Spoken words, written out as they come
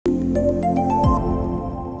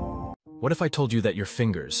What if I told you that your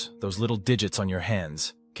fingers, those little digits on your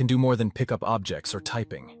hands, can do more than pick up objects or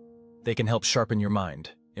typing? They can help sharpen your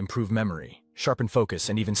mind, improve memory, sharpen focus,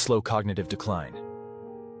 and even slow cognitive decline.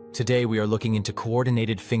 Today we are looking into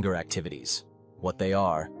coordinated finger activities, what they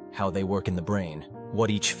are, how they work in the brain, what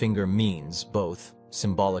each finger means, both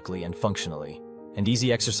symbolically and functionally, and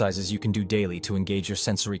easy exercises you can do daily to engage your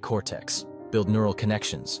sensory cortex, build neural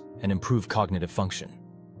connections, and improve cognitive function.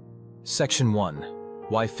 Section 1.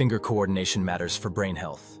 Why finger coordination matters for brain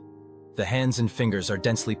health. The hands and fingers are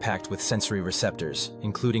densely packed with sensory receptors,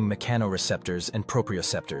 including mechanoreceptors and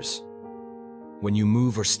proprioceptors. When you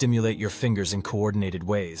move or stimulate your fingers in coordinated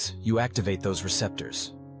ways, you activate those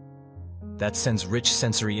receptors. That sends rich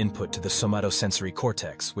sensory input to the somatosensory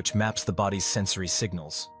cortex, which maps the body's sensory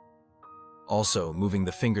signals. Also, moving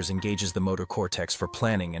the fingers engages the motor cortex for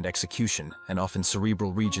planning and execution, and often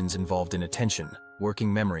cerebral regions involved in attention,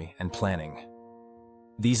 working memory, and planning.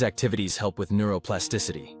 These activities help with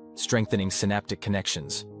neuroplasticity, strengthening synaptic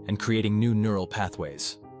connections, and creating new neural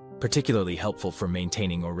pathways, particularly helpful for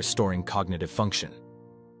maintaining or restoring cognitive function.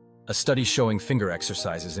 A study showing finger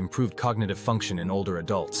exercises improved cognitive function in older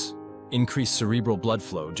adults, increased cerebral blood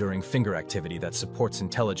flow during finger activity that supports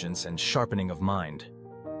intelligence and sharpening of mind.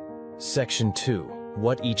 Section 2.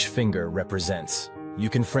 What each finger represents. You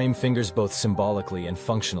can frame fingers both symbolically and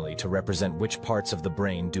functionally to represent which parts of the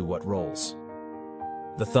brain do what roles.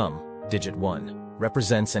 The thumb, digit 1,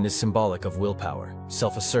 represents and is symbolic of willpower,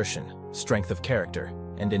 self-assertion, strength of character,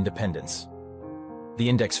 and independence. The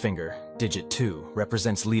index finger, digit 2,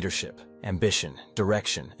 represents leadership, ambition,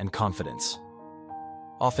 direction, and confidence,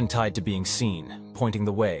 often tied to being seen, pointing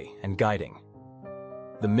the way, and guiding.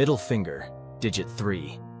 The middle finger, digit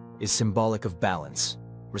 3, is symbolic of balance,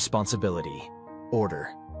 responsibility,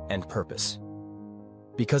 order, and purpose.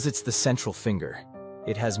 Because it's the central finger,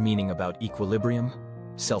 it has meaning about equilibrium,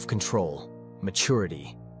 self-control,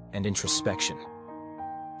 maturity, and introspection.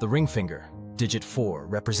 The ring finger, digit 4,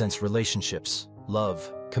 represents relationships,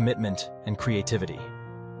 love, commitment, and creativity.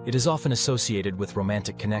 It is often associated with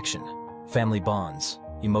romantic connection, family bonds,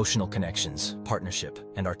 emotional connections, partnership,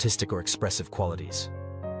 and artistic or expressive qualities.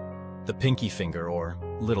 The pinky finger, or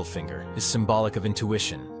little finger, is symbolic of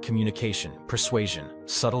intuition, communication, persuasion,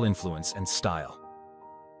 subtle influence, and style.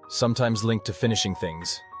 Sometimes linked to finishing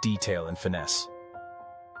things, detail, and finesse.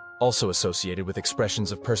 Also associated with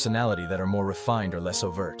expressions of personality that are more refined or less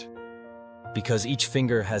overt. Because each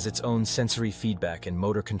finger has its own sensory feedback and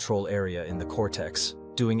motor control area in the cortex,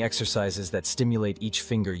 doing exercises that stimulate each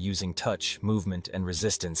finger using touch, movement, and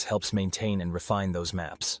resistance helps maintain and refine those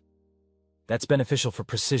maps. That's beneficial for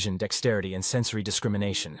precision, dexterity, and sensory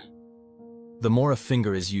discrimination. The more a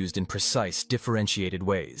finger is used in precise, differentiated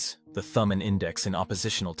ways, the thumb and index in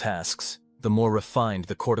oppositional tasks, the more refined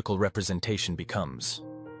the cortical representation becomes.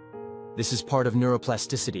 This is part of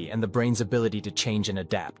neuroplasticity and the brain's ability to change and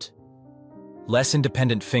adapt. Less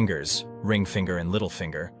independent fingers, ring finger and little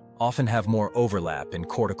finger, often have more overlap in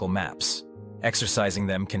cortical maps. Exercising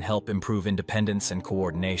them can help improve independence and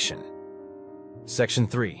coordination. Section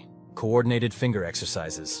 3. Coordinated finger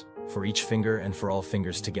exercises, for each finger and for all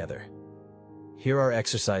fingers together. Here are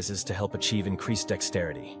exercises to help achieve increased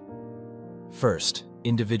dexterity. First,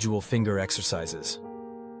 individual finger exercises.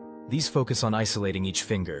 These focus on isolating each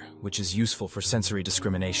finger, which is useful for sensory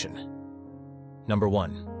discrimination. Number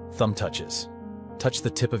 1. Thumb touches. Touch the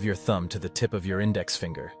tip of your thumb to the tip of your index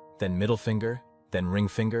finger, then middle finger, then ring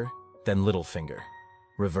finger, then little finger.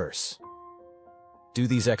 Reverse. Do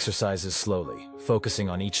these exercises slowly, focusing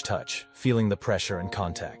on each touch, feeling the pressure and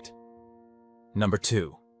contact. Number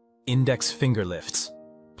 2. Index finger lifts.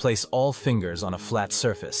 Place all fingers on a flat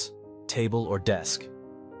surface, table or desk.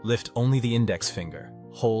 Lift only the index finger.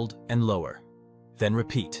 Hold and lower. Then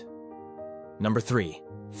repeat. Number 3.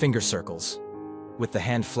 Finger circles. With the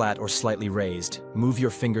hand flat or slightly raised, move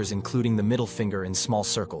your fingers including the middle finger in small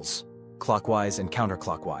circles, clockwise and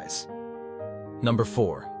counterclockwise. Number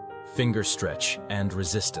 4. Finger stretch and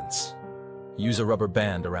resistance. Use a rubber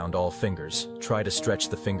band around all fingers. Try to stretch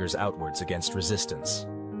the fingers outwards against resistance.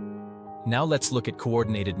 Now let's look at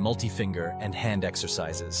coordinated multi-finger and hand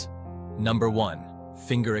exercises. Number 1.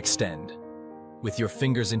 Finger extend. With your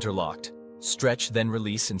fingers interlocked, stretch then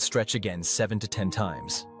release and stretch again 7 to 10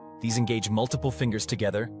 times. These engage multiple fingers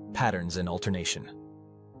together, patterns and alternation.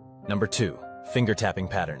 Number 2. Finger tapping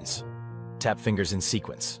patterns. Tap fingers in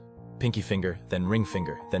sequence. Pinky finger, then ring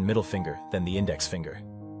finger, then middle finger, then the index finger.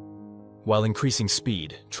 While increasing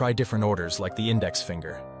speed, try different orders like the index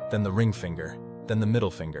finger, then the ring finger, then the middle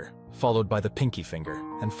finger, followed by the pinky finger,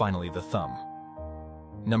 and finally the thumb.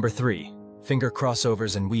 Number 3. Finger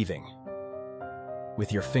crossovers and weaving.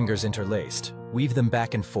 With your fingers interlaced, weave them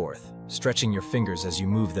back and forth, stretching your fingers as you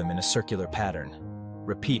move them in a circular pattern.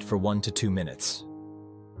 Repeat for 1 to 2 minutes.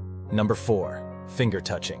 Number 4. Finger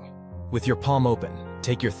touching. With your palm open,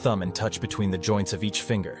 take your thumb and touch between the joints of each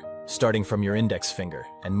finger, starting from your index finger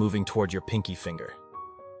and moving toward your pinky finger.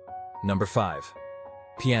 Number 5.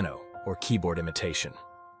 Piano or keyboard imitation.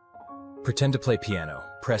 Pretend to play piano,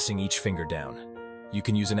 pressing each finger down. You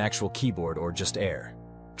can use an actual keyboard or just air.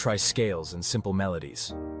 Try scales and simple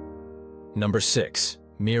melodies. Number 6.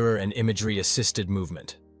 Mirror and imagery-assisted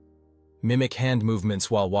movement. Mimic hand movements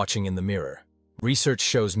while watching in the mirror. Research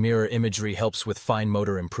shows mirror imagery helps with fine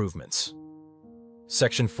motor improvements.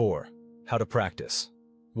 Section 4. How to practice.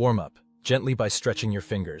 Warm up, gently by stretching your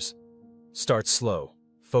fingers. Start slow.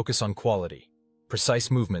 Focus on quality, precise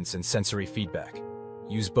movements and sensory feedback.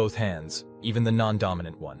 Use both hands, even the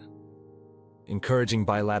non-dominant one. Encouraging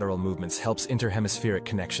bilateral movements helps interhemispheric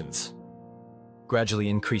connections. Gradually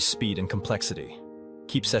increase speed and complexity.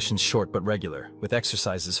 Keep sessions short but regular, with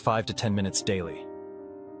exercises 5 to 10 minutes daily.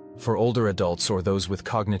 For older adults or those with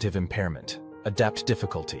cognitive impairment, adapt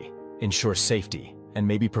difficulty, ensure safety, and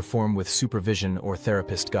maybe perform with supervision or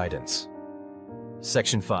therapist guidance.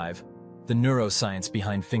 Section 5. The neuroscience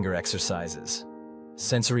behind finger exercises.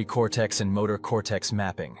 Sensory cortex and motor cortex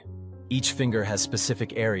mapping. Each finger has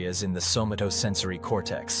specific areas in the somatosensory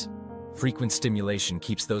cortex. Frequent stimulation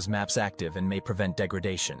keeps those maps active and may prevent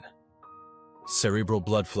degradation. Cerebral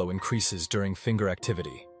blood flow increases during finger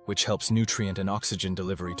activity, which helps nutrient and oxygen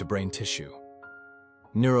delivery to brain tissue.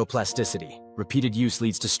 Neuroplasticity. Repeated use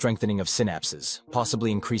leads to strengthening of synapses,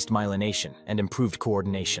 possibly increased myelination and improved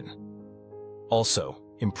coordination. Also,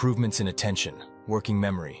 improvements in attention, working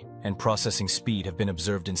memory, and processing speed have been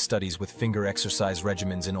observed in studies with finger exercise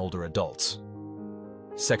regimens in older adults.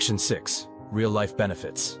 Section 6. Real-life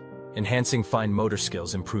benefits. Enhancing fine motor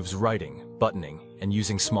skills improves writing, buttoning, and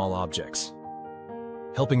using small objects.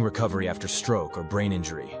 Helping recovery after stroke or brain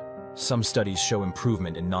injury. Some studies show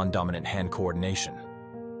improvement in non-dominant hand coordination.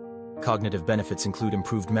 Cognitive benefits include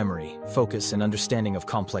improved memory, focus, and understanding of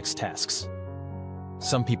complex tasks.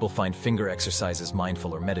 Some people find finger exercises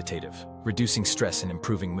mindful or meditative, reducing stress and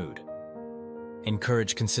improving mood.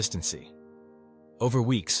 Encourage consistency. Over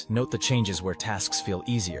weeks, note the changes where tasks feel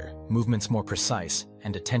easier, movements more precise,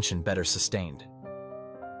 and attention better sustained.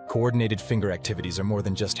 Coordinated finger activities are more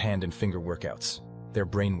than just hand and finger workouts. They're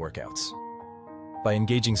brain workouts. By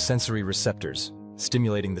engaging sensory receptors,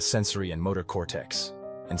 stimulating the sensory and motor cortex,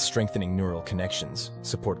 and strengthening neural connections,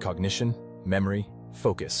 support cognition, memory,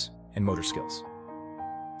 focus, and motor skills.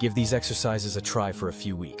 Give these exercises a try for a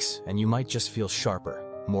few weeks, and you might just feel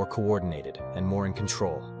sharper, more coordinated, and more in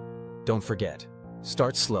control. Don't forget,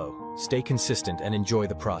 start slow, stay consistent, and enjoy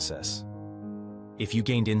the process. If you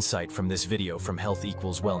gained insight from this video from Health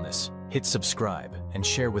Equals Wellness, hit subscribe and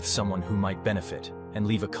share with someone who might benefit, and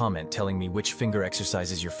leave a comment telling me which finger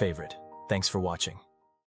exercise is your favorite. Thanks for watching.